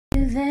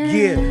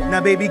Yeah,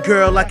 now baby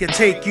girl, I can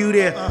take you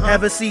there.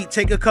 Have a seat,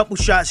 take a couple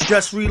shots,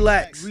 just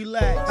relax.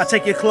 I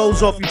take your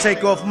clothes off, you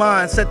take off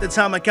mine. Set the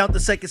time and count the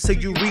seconds till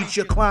you reach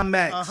your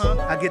climax.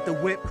 I get the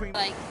whipped cream.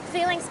 Like,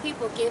 feelings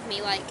people give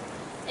me, like,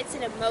 it's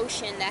an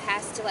emotion that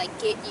has to, like,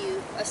 get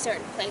you a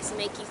certain place and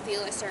make you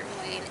feel a certain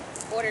way in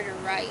order to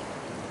write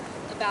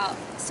about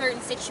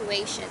certain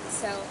situations.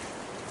 So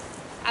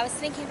I was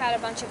thinking about a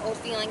bunch of old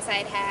feelings I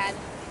had had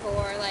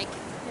for, like,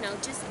 you know,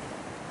 just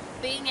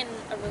being in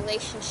a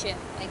relationship,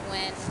 like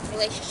when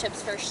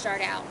relationships first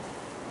start out.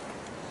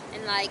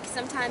 And like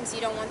sometimes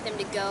you don't want them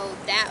to go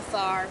that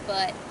far,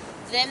 but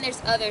then there's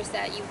others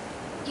that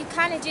you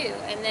kind of do.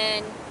 And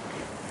then,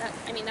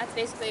 that's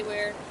basically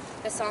where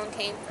the song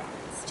came from.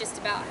 It's just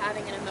about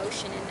having an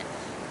emotion and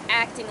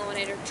acting on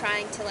it, or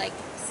trying to like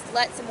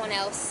let someone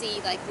else see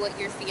like what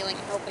you're feeling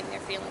and hoping they're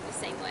feeling the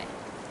same way.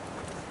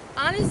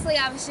 Honestly,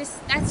 that's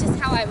just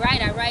how I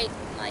write. I write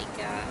like,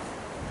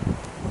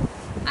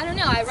 I don't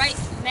know, I write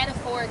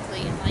metaphorically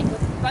and like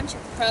with a bunch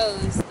of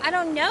prose. I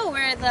don't know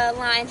where the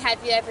line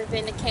 "have you ever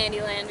been to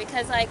Candyland,"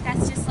 because like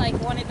that's just like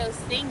one of those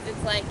things.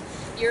 It's like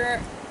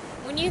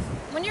when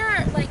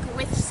you're like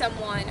with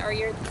someone, or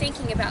you're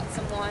thinking about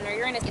someone, or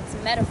it's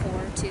a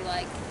metaphor to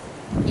like,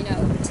 you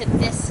know, to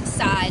this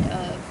side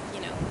of,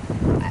 you know,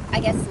 I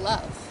guess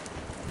love.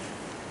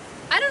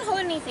 I don't hold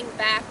anything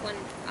back when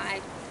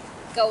I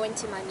go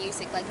into my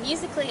music. Like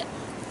musically,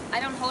 I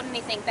don't hold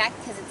anything back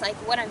because it's like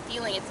what I'm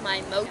feeling, it's my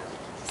emotion.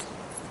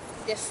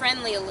 The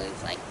friendly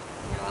aloof, like,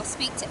 you know, I'll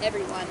speak to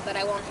everyone, but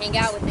I won't hang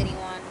out with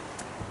anyone.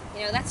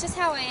 You know, that's just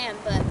how I am.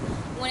 But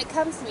when it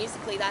comes to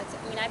musically,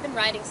 I've been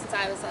writing since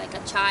I was like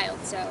a child,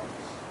 so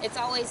it's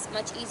always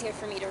much easier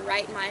for me to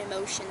write my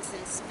emotions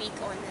and speak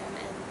on them,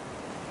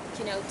 and,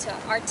 you know, to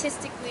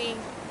artistically,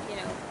 you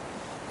know,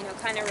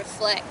 kind of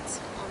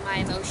reflect on my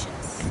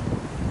emotions.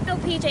 You know,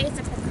 PJ is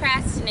a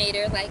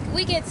procrastinator. Like,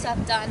 we get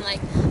stuff done. Like,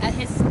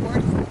 his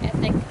work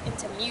ethic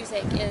into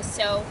music is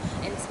so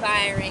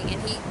inspiring, and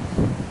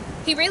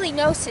he really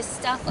knows his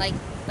stuff. Like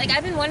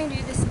I've been wanting to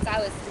do this since I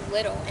was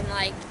little, and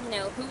like, you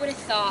know, who would have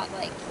thought,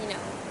 like, you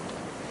know,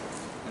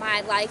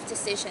 my life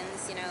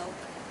decisions, you know,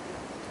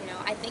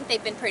 I think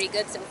they've been pretty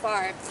good so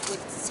far. It would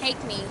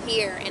take me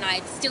here and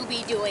I'd still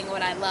be doing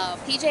what I love.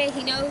 PJ,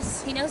 he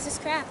knows his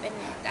crap, and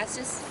that's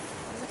just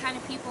the kind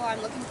of people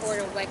I'm looking for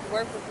to like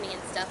work with me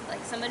and stuff.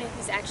 Like somebody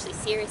who's actually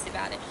serious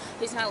about it,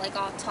 who's not like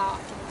all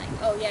talk and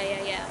like, oh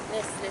yeah,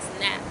 this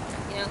and that.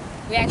 You know,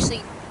 we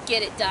actually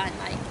get it done,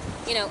 like,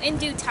 you know, in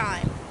due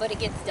time, but it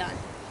gets done.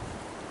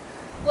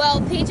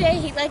 Well,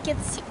 PJ, he like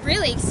gets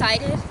really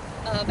excited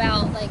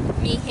about like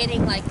me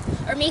hitting like,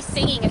 or me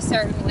singing a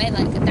certain way.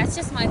 Like that's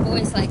just my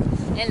voice. Like,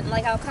 and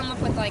like I'll come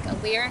up with like a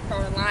lyric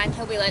or a line.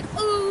 He'll be like,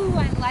 "Ooh,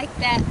 I like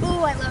that.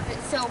 Ooh, I love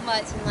it so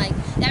much." And like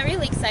that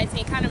really excites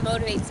me. It kind of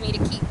motivates me to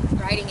keep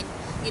writing, and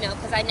you know,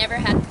 because I never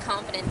had the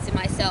confidence in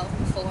myself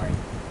before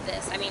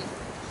this.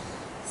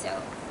 So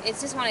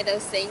it's just one of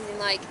those things. And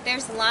like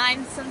there's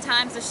lines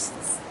sometimes.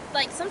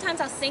 Sometimes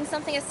I'll sing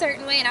something a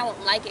certain way and I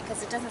won't like it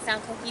because it doesn't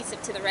sound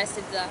cohesive to the rest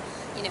of the,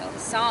 you know, the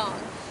song.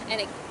 And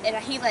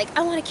he like,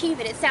 I want to keep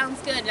it. It sounds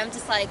good. And I'm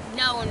just like,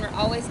 no. And we're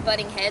always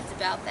butting heads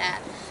about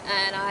that.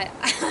 And I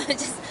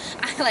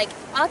like,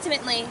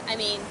 ultimately, I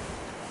mean,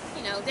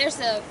 you know, there's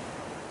a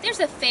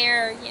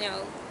fair, you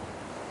know,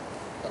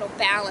 little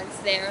balance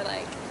there,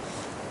 like,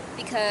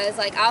 because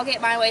like I'll get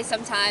my way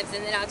sometimes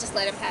and then I'll just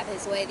let him have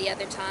his way the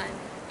other time,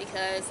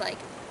 because like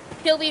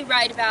he'll be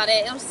right about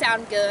it. It'll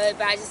sound good,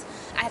 but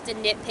I have to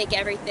nitpick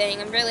everything.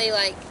 I'm really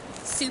like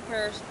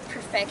super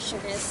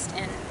perfectionist,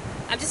 and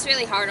I'm just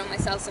really hard on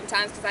myself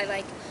sometimes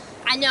because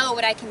I know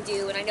what I can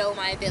do and I know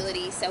my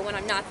ability. So when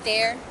I'm not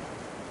there,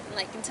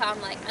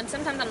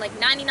 sometimes I'm like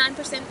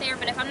 99% there,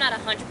 but if I'm not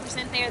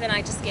 100% there, then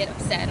I just get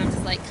upset. I'm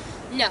just like,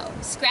 no,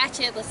 scratch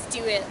it, let's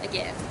do it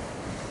again.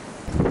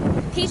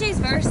 PJ's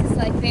verse is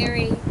like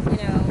very, you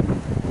know,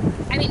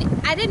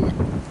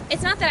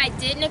 it's not that I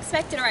didn't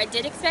expect it or I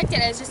did expect it.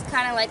 It was just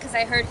kind of like, because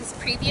I heard his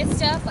previous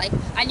stuff, like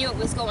I knew it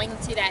was going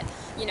to that,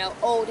 you know,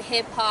 old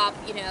hip hop,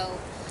 you know,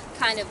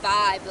 kind of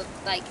vibe of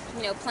like,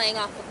 you know, playing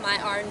off of my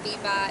R&B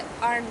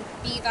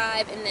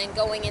vibe, and then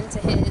going into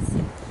his,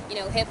 you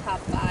know, hip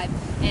hop vibe.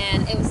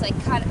 And it was like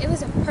it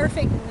was a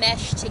perfect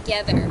mesh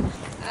together.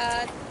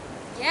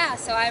 Yeah,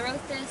 so I wrote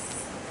all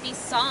these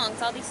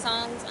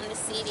songs on the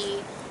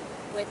CD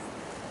with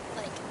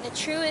like the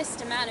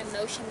truest amount of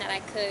emotion that I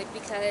could,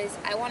 because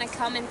I want to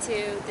come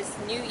into this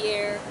new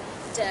year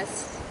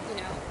just, you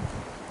know,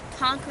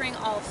 conquering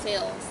all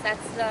feels.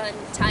 That's the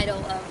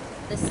title of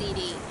the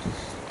CD,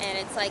 and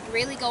it's like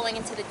really going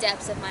into the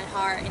depths of my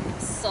heart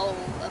and soul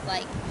of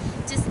like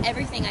just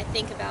everything I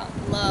think about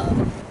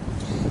love.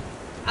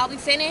 I'll be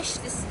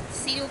finished. This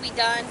CD will be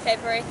done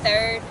February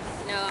 3rd.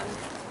 You know, I'm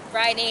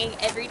writing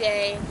every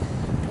day,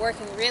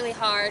 working really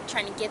hard,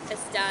 trying to get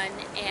this done,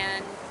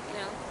 and, you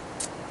know,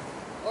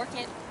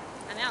 Orchid.